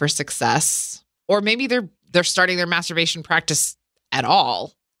set them up for success? Or maybe they're starting their masturbation practice at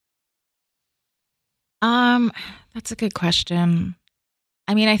all. That's a good question.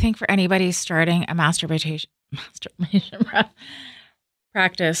 I mean, I think for anybody starting a masturbation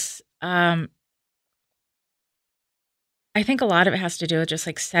practice, I think a lot of it has to do with just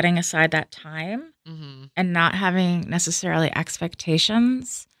like setting aside that time and not having necessarily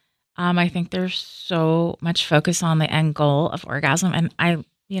expectations. I think there's so much focus on the end goal of orgasm, and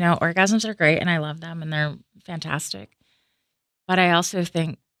orgasms are great and I love them and they're fantastic. But I also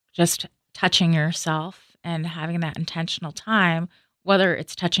think just touching yourself and having that intentional time, whether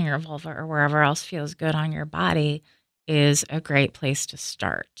it's touching your vulva or wherever else feels good on your body, is a great place to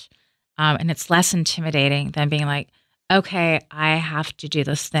start. And it's less intimidating than being like, okay, I have to do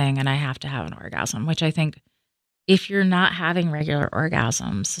this thing and I have to have an orgasm, which I think if you're not having regular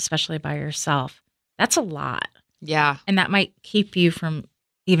orgasms, especially by yourself, that's a lot. Yeah. And that might keep you from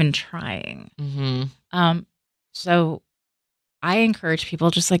even trying. So I encourage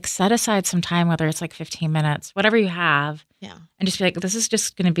people just like set aside some time, whether it's like 15 minutes, whatever you have. Yeah. And just be like, this is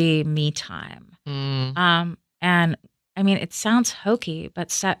just going to be me time. And I mean, it sounds hokey, but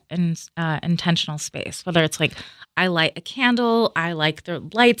set in intentional space, whether it's like, I light a candle, I like the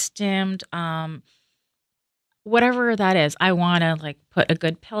lights dimmed, whatever that is. I want to like put a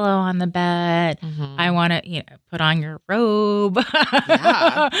good pillow on the bed. I want to, put on your robe,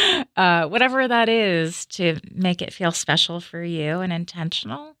 whatever that is to make it feel special for you and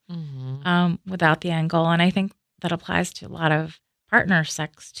intentional without the end goal. And I think that applies to a lot of partner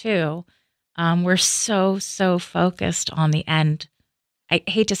sex too. We're so focused on the end. I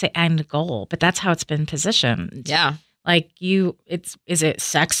hate to say end goal, but that's how it's been positioned. Yeah. Like is it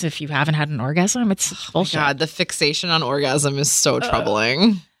sex if you haven't had an orgasm? It's bullshit. God, the fixation on orgasm is so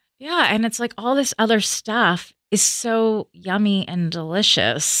troubling. Yeah. And it's like all this other stuff is so yummy and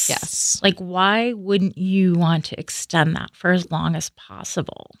delicious. Yes. Like, why wouldn't you want to extend that for as long as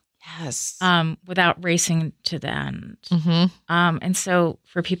possible? Yes. Without racing to the end. And so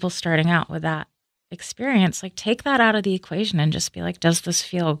for people starting out with that experience, like take that out of the equation and just be like, does this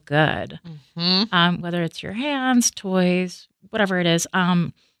feel good? Whether it's your hands, toys, whatever it is.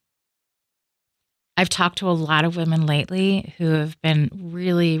 I've talked to a lot of women lately who have been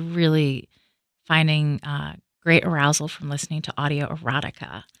really, really finding great arousal from listening to audio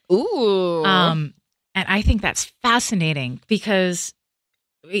erotica. Ooh. And I think that's fascinating because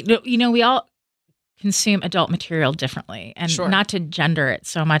we all consume adult material differently, and not to gender it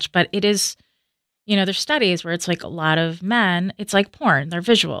so much, but it is, there's studies where it's like a lot of men, it's like porn, they're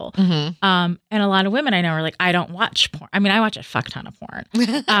visual. And a lot of women I know are like, I don't watch porn. I mean, I watch a fuck ton of porn,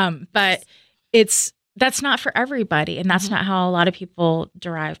 but that's not for everybody. And that's not how a lot of people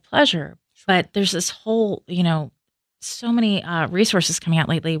derive pleasure. But there's this whole, so many resources coming out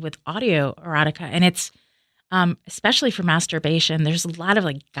lately with audio erotica, and it's, especially for masturbation, there's a lot of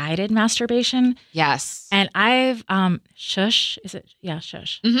like guided masturbation. Yes. And I've, Shush, is it? Yeah,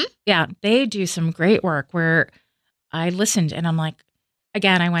 Shush. Yeah, they do some great work where I listened and I'm like,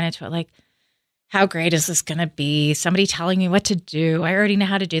 again, I went into it like, how great is this going to be? Somebody telling me what to do. I already know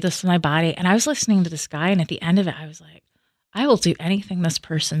how to do this with my body. And I was listening to this guy, and at the end of it, I was like, I will do anything this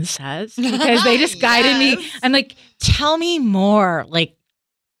person says because they just guided me. I'm like, tell me more. Like,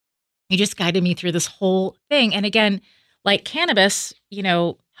 he just guided me through this whole thing. And again, like cannabis,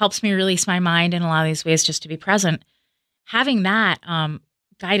 helps me release my mind in a lot of these ways just to be present. Having that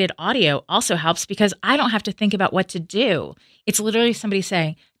guided audio also helps because I don't have to think about what to do. It's literally somebody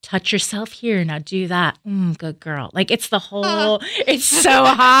saying, touch yourself here. Now do that. Good girl. Like it's the whole, it's so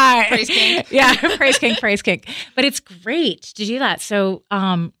hot. Praise king. Yeah. Praise king. But it's great to do that. So,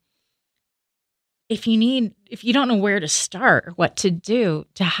 if you don't know where to start or what to do,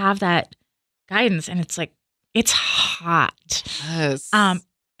 to have that guidance, and it's like, it's hot. Yes. And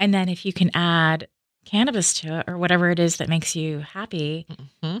then if you can add cannabis to it or whatever it is that makes you happy,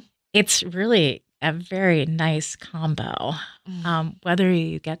 it's really a very nice combo. Whether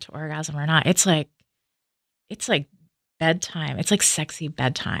you get to orgasm or not, it's like bedtime. It's like sexy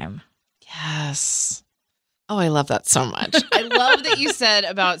bedtime. Yes. Oh, I love that so much. I love that you said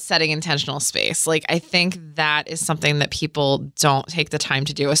about setting intentional space. Like, I think that is something that people don't take the time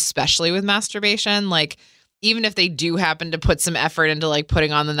to do, especially with masturbation. Like, even if they do happen to put some effort into like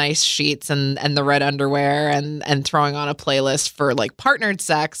putting on the nice sheets and the red underwear and throwing on a playlist for like partnered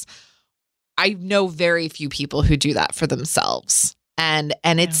sex, I know very few people who do that for themselves. And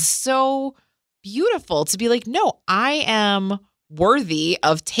it's so beautiful to be like, no, I am worthy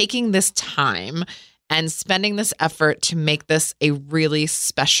of taking this time and spending this effort to make this a really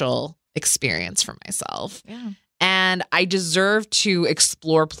special experience for myself. Yeah. And I deserve to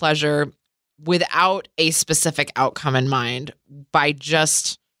explore pleasure without a specific outcome in mind by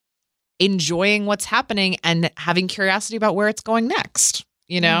just enjoying what's happening and having curiosity about where it's going next.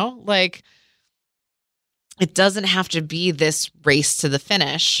 You know, like it doesn't have to be this race to the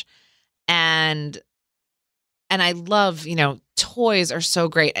finish. And I love, you know, toys are so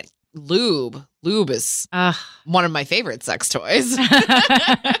great. Lube is one of my favorite sex toys.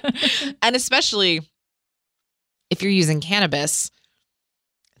 And especially if you're using cannabis,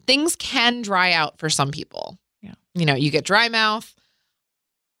 things can dry out for some people. Yeah. You know, you get dry mouth.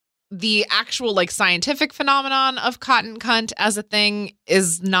 The actual like scientific phenomenon of cotton cunt as a thing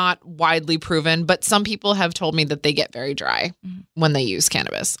is not widely proven, but some people have told me that they get very dry when they use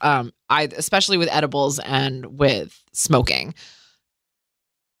cannabis. Especially with edibles and with smoking.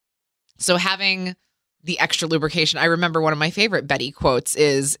 So having the extra lubrication, I remember one of my favorite Betty quotes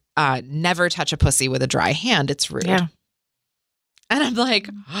is, never touch a pussy with a dry hand. It's rude. Yeah. And I'm like,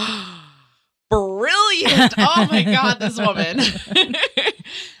 brilliant. Oh my God, this woman.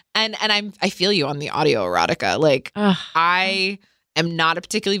 And I feel you on the audio erotica. Like, I am not a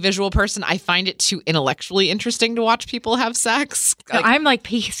particularly visual person. I find it too intellectually interesting to watch people have sex. Like, I'm like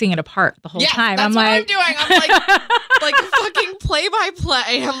piecing it apart the whole time. That's I'm what like, I'm doing. I'm like fucking play by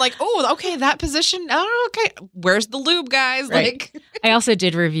play. I'm like, oh, okay, that position. Oh, okay. Where's the lube, guys? Right. Like, I also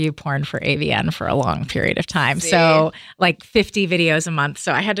did review porn for AVN for a long period of time. So like 50 videos a month.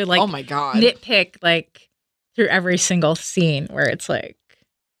 So I had to like, oh my God, nitpick like through every single scene where it's like,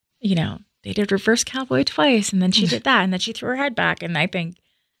 you know, they did reverse cowboy twice and then she did that and then she threw her head back. And I think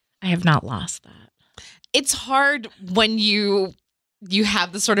I have not lost that. It's hard when you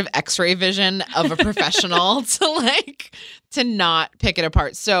have the sort of x-ray vision of a professional to not pick it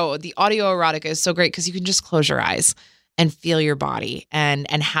apart. So the audio erotica is so great because you can just close your eyes and feel your body and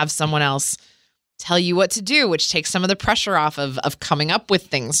have someone else tell you what to do, which takes some of the pressure off of coming up with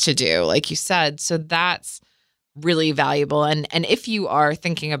things to do, like you said. So that's really valuable. And if you are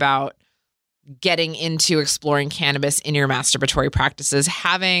thinking about getting into exploring cannabis in your masturbatory practices,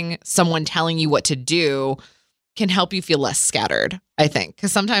 having someone telling you what to do can help you feel less scattered, I think.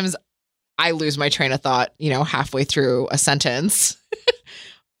 Because sometimes I lose my train of thought, you know, halfway through a sentence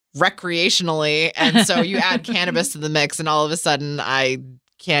recreationally. And so you add cannabis to the mix and all of a sudden I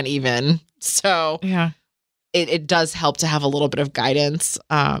can't even. So yeah, it does help to have a little bit of guidance.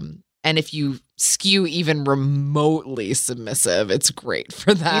 And if you skew even remotely submissive, it's great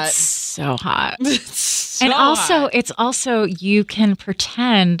for that. It's so hot. It's so and also, hot. it's also, you can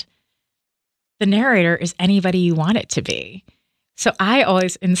pretend the narrator is anybody you want it to be. So I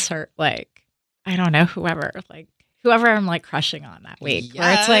always insert like, I don't know, whoever I'm like crushing on that week.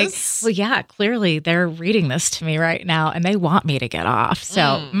 Yes. Where it's like, well, yeah, clearly they're reading this to me right now and they want me to get off.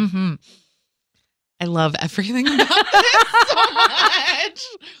 So I love everything about this so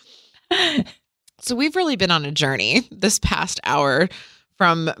much. So we've really been on a journey this past hour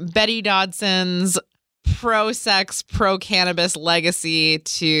from Betty Dodson's pro-sex, pro-cannabis legacy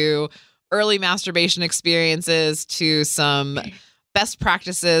to early masturbation experiences to some best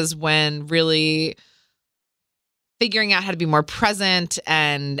practices when really figuring out how to be more present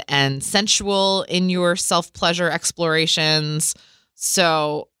and sensual in your self-pleasure explorations.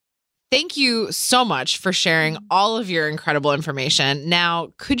 So thank you so much for sharing all of your incredible information.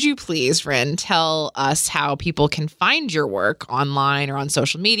 Now, could you please, Ryn, tell us how people can find your work online or on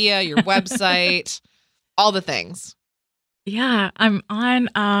social media, your website, all the things? Yeah, I'm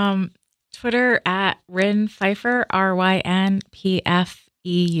on Twitter at Ryn Pfeuffer,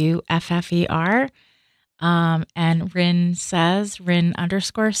 RynPfeuffer. And Ryn _says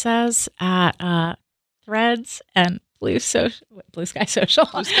at Threads and Blue Sky Social.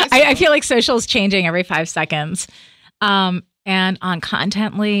 I feel like social is changing every 5 seconds. And on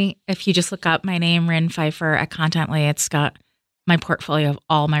Contently, if you just look up my name, Ryn Pfeuffer, at Contently, it's got my portfolio of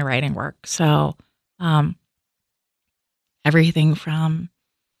all my writing work. So everything from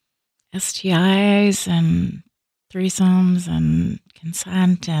STIs and threesomes and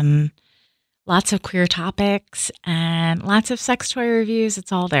consent and lots of queer topics and lots of sex toy reviews.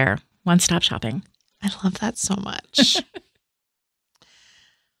 It's all there. One-stop shopping. I love that so much.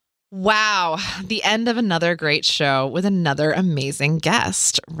 Wow. The end of another great show with another amazing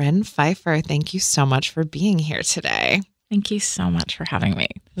guest. Ryn Pfeuffer, thank you so much for being here today. Thank you so much for having me.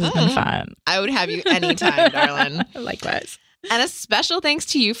 This has been fun. I would have you anytime, darling. Likewise. And a special thanks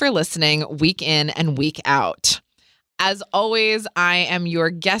to you for listening week in and week out. As always, I am your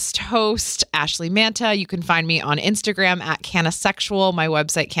guest host, Ashley Manta. You can find me on Instagram at Cannasexual, my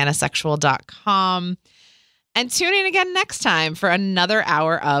website, cannasexual.com. And tune in again next time for another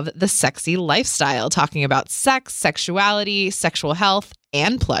hour of The Sexy Lifestyle, talking about sex, sexuality, sexual health,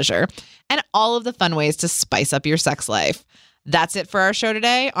 and pleasure, and all of the fun ways to spice up your sex life. That's it for our show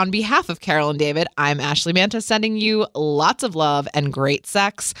today. On behalf of Carol and David, I'm Ashley Manta, sending you lots of love and great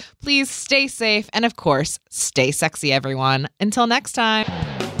sex. Please stay safe and, of course, stay sexy, everyone. Until next time.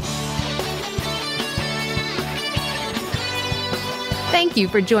 Thank you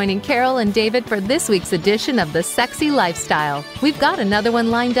for joining Carol and David for this week's edition of The Sexy Lifestyle. We've got another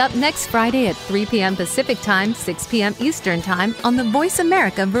one lined up next Friday at 3 p.m. Pacific Time, 6 p.m. Eastern Time on the Voice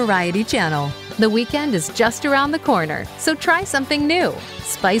America Variety Channel. The weekend is just around the corner, so try something new,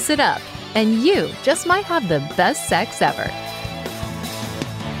 spice it up, and you just might have the best sex ever.